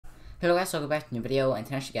Hello guys, welcome back to a new video, and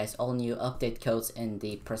tonight guys all new update codes in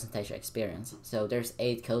the presentation experience. So there's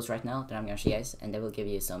 8 codes right now that I'm gonna show you guys, and they will give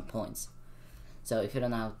you some points. So if you don't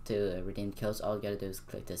know how to redeem codes, all you gotta do is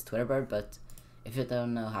click this Twitter bird, but if you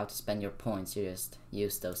don't know how to spend your points, you just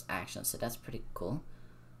use those actions, so that's pretty cool.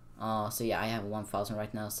 So yeah, I have 1000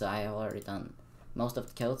 right now, so I have already done most of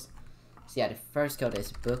the codes. So yeah, the first code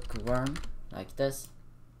is bookworm, like this,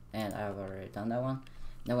 and I've already done that one.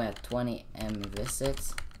 Then we have 20 M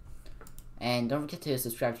visits. And don't forget to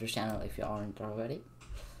subscribe to the channel if you aren't already.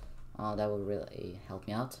 That will really help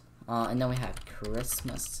me out. And then we have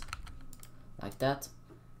Christmas, like that.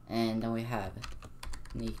 And then we have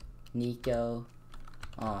Nico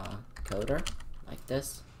Coder, like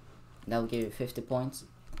this. That will give you 50 points.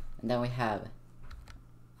 And then we have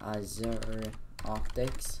Azure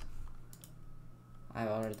Optics. I've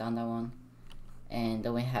already done that one. And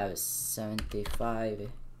then we have 75K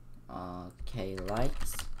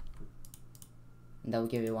likes. And that will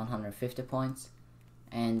give you 150 points.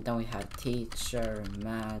 And then we have teacher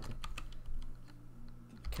mad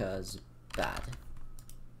cause bad.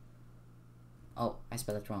 Oh, I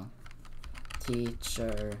spelled it wrong.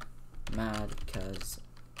 Teacher mad cause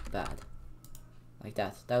bad. Like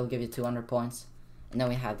that. That will give you 200 points. And then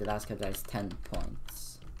we have the last code that is 10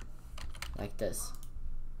 points. Like this.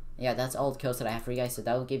 Yeah, that's all the codes that I have for you guys. So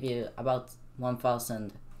that will give you about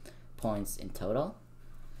 1000 points in total.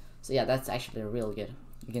 So yeah, that's actually real good.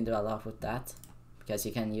 You can do a lot with that, because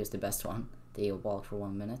you can use the best one, the walk for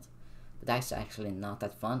 1 minute. But that's actually not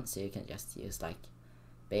that fun, so you can just use like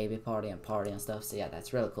baby party and stuff. So yeah,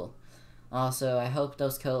 that's really cool. So I hope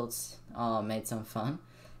those codes made some fun.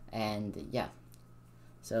 And yeah,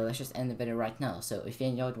 so let's just end the video right now. So if you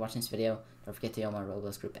enjoyed watching this video, don't forget to join my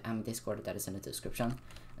Roblox group and Discord that is in the description.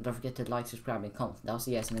 And don't forget to like, subscribe, and comment. And I'll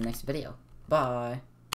see you guys in the next video. Bye!